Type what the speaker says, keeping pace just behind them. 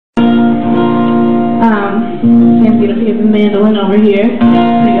mandolin over here.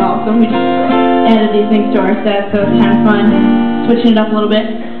 Pretty awesome. We just added these things to our set, so it's kind of fun switching it up a little bit.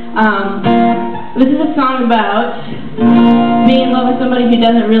 This is a song about being in love with somebody who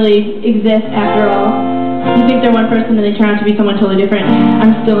doesn't really exist after all. You think they're one person and they turn out to be someone totally different.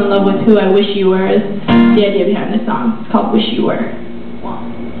 I'm still in love with who I wish you were is the idea behind this song. It's called Wish You Were.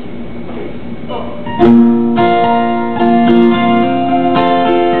 1, 2, 3, 4.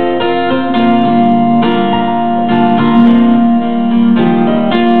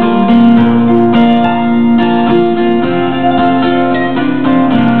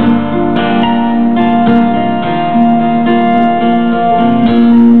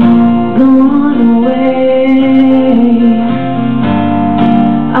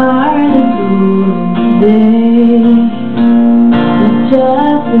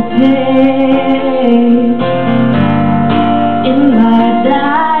 In my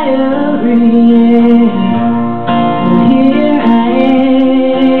diary, here I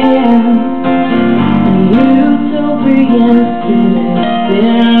am, utopian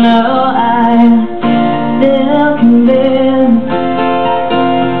still, I'm still convinced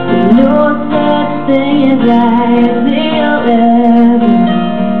there's no such thing as ideal ever.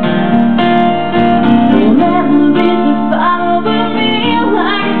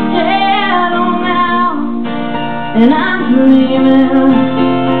 And I'm dreaming,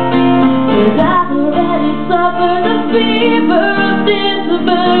 'cause I've already suffered the fever of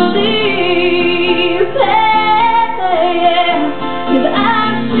disbelief. Yeah, 'cause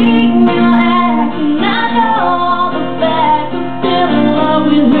I've seen you act, and I know all the facts. I'm still in love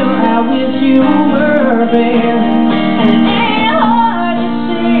with who I wish you were, babe. And it ain't hard to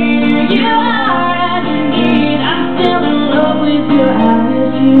see you are as you need. I'm still in love with who I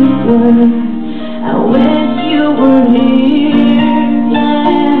wish you were. I wish you were here,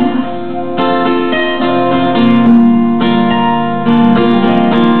 yeah.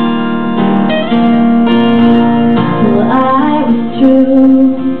 Well, I was too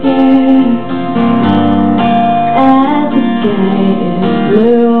scared as the sky is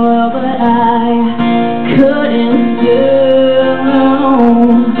blue, but I couldn't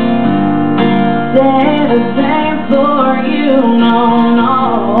say the same for you, no, no.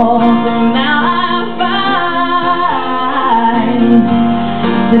 So now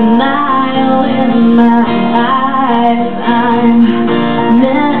denial in my eyes, I'm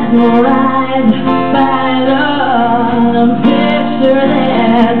mesmerized by the picture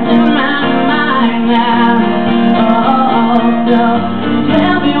that's in my mind now. Oh, so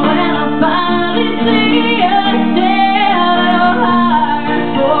tell me when I finally see you stand hard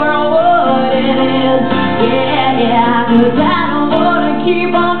for what it is. Yeah, yeah, 'cause I don't wanna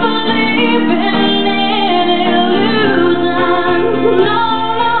keep on believing in illusions. No.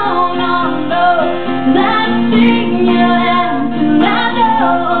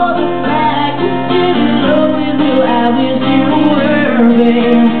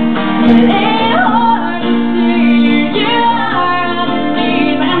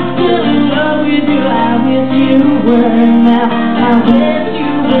 Now I wish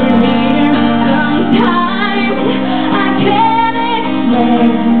you were here. Sometimes I can't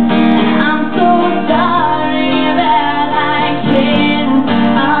explain. I'm so sorry that I can't.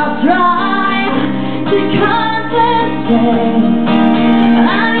 I'll try to concentrate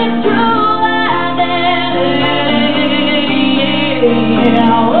on your true identity.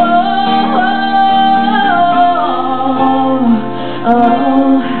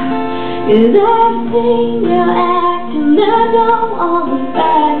 Cause I've seen you act and I know all the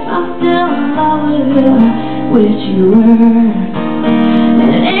facts. I'm still in love with you, wish you were.